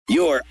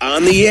You're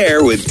on the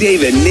air with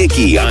Dave and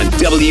Nikki on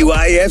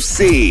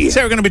WIFC.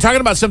 So we're going to be talking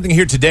about something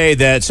here today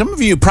that some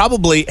of you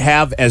probably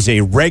have as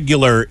a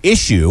regular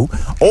issue,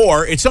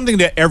 or it's something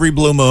that every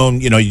blue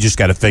moon, you just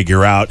got to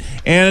figure out,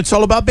 and it's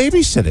all about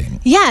babysitting.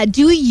 Yeah,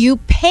 do you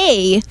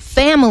pay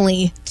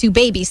family to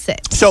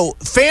babysit? So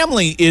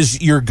family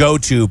is your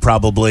go-to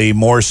probably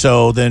more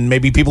so than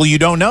maybe people you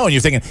don't know, and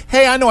you're thinking,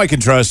 hey, I know I can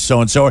trust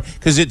so-and-so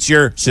because it's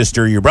your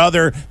sister, your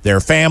brother, their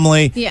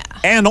family. Yeah.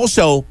 And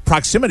also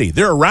proximity.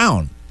 They're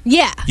around.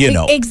 Yeah,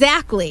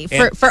 exactly.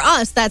 And for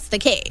us, that's the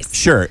case.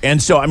 Sure.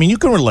 And so, you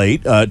can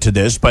relate to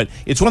this, but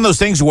it's one of those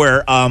things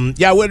where,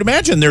 I would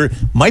imagine there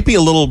might be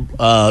a little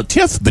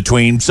tiff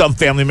between some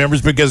family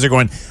members because they're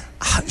going,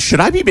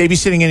 should I be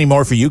babysitting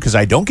anymore for you because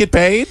I don't get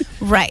paid?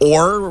 Right.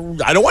 Or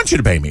I don't want you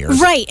to pay me. Or,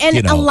 right.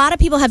 And a lot of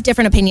people have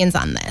different opinions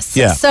on this.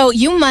 Yeah. So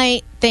you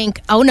might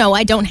think, oh, no,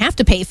 I don't have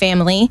to pay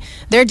family.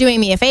 They're doing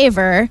me a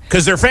favor.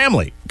 Because they're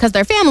family. But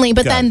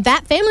then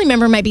that family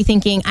member might be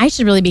thinking, I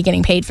should really be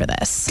getting paid for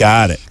this.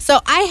 Got it. So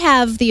I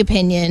have the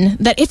opinion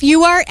that if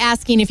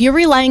you're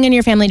relying on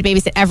your family to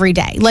babysit every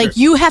day, like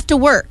you have to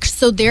work,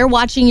 so they're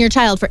watching your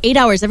child for 8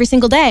 hours every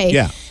single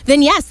day,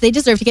 then yes, they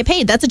deserve to get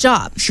paid. That's a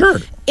job. Sure.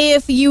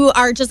 If you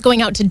are just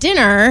going out to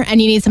dinner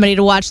and you need somebody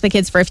to watch the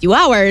kids for a few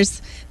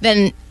hours,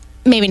 then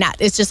maybe not.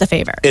 It's just a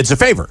favor. It's a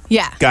favor.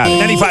 Yeah. Got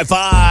it.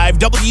 95.5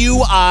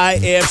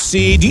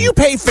 WIFC. Do you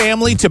pay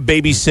family to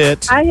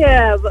babysit? I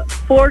have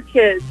 4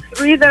 kids,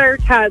 3 that are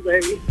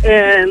toddlers,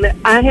 and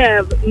I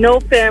have no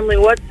family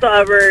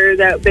whatsoever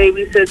that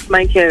babysits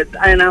my kids,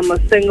 and I'm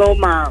a single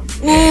mom.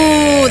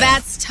 Ooh,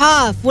 that's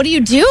tough. What do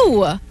you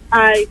do?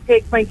 I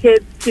take my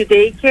kids to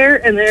daycare,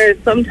 and there's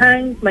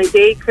sometimes my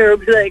daycare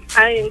will be like,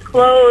 I am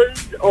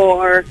closed,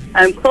 or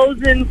I'm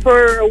closing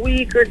for a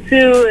week or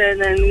 2,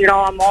 and then,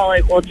 I'm all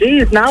like, well,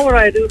 geez, now what do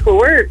I do for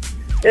work?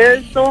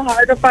 It's so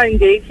hard to find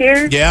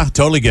daycare. Yeah,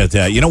 totally get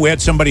that. We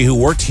had somebody who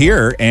worked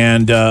here,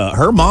 and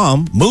her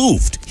mom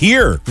moved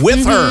here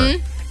with her,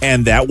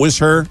 and that was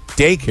her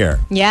daycare.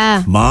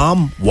 Yeah.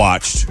 Mom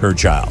watched her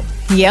child.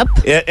 Yep.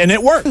 And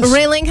it works.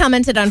 Rayling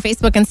commented on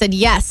Facebook and said,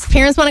 yes,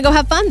 parents want to go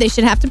have fun, they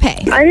should have to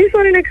pay. I just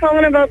wanted to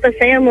comment about the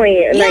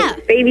family and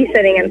like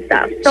babysitting and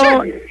stuff.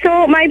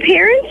 So my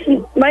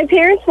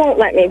parents won't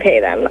let me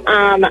pay them.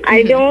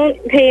 I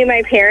don't pay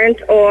my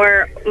parents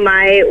or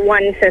my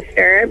one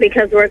sister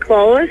because we're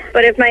close.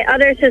 But if my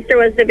other sister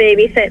was to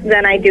babysit,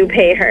 then I do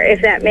pay her,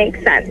 if that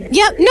makes sense.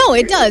 Yep. No,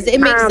 it does. It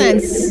makes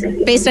sense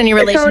based on your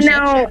relationship. So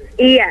now,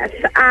 yes.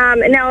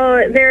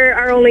 Now there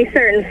are only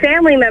certain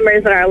family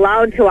members that are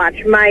allowed to watch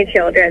my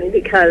children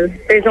because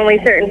there's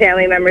only certain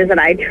family members that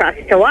I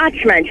trust to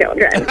watch my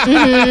children.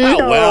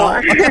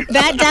 Well,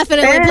 that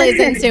definitely plays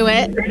into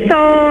it.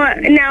 So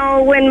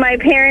now when my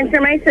parents or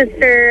my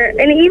sister,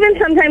 and even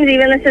sometimes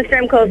even the sister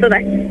I'm close with,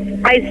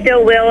 I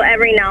still will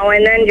every now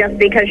and then just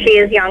because she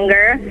is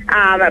younger.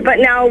 But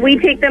now we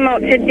take them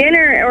out to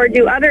dinner or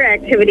do other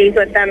activities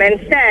with them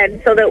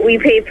instead so that we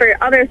pay for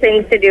other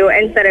things to do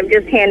instead of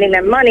just handing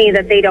them money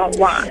that they don't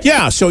want.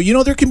 Yeah, so,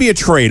 there can be a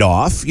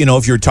trade-off,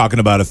 if you're talking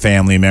about a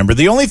family member.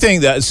 The only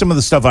thing that some of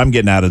the stuff I'm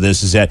getting out of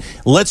this is that,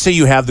 let's say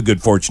you have the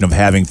good fortune of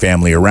having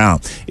family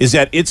around, is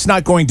that it's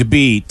not going to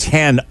be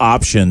 10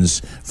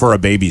 options for a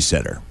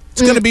babysitter.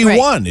 It's going to be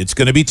 1. It's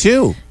going to be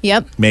 2.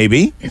 Yep.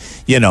 Maybe.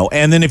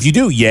 And then if you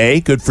do, yay,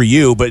 good for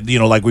you. But,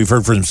 like we've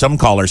heard from some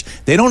callers,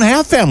 they don't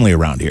have family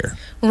around here.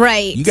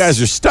 Right. You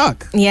guys are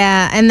stuck.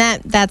 Yeah, and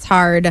that's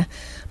hard.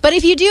 But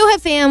if you do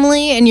have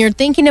family and you're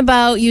thinking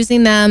about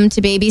using them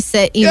to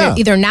babysit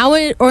either now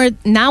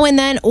and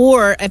then,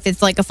 or if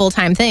it's like a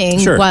full-time thing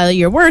while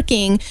you're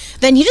working,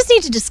 then you just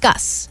need to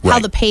discuss how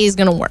the pay is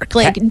going to work.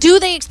 Like, do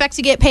they expect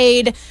to get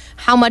paid?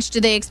 How much do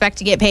they expect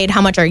to get paid?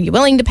 How much are you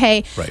willing to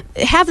pay? Right.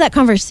 Have that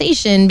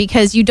conversation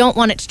because you don't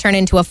want it to turn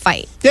into a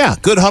fight. Yeah,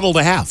 good huddle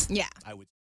to have. Yeah.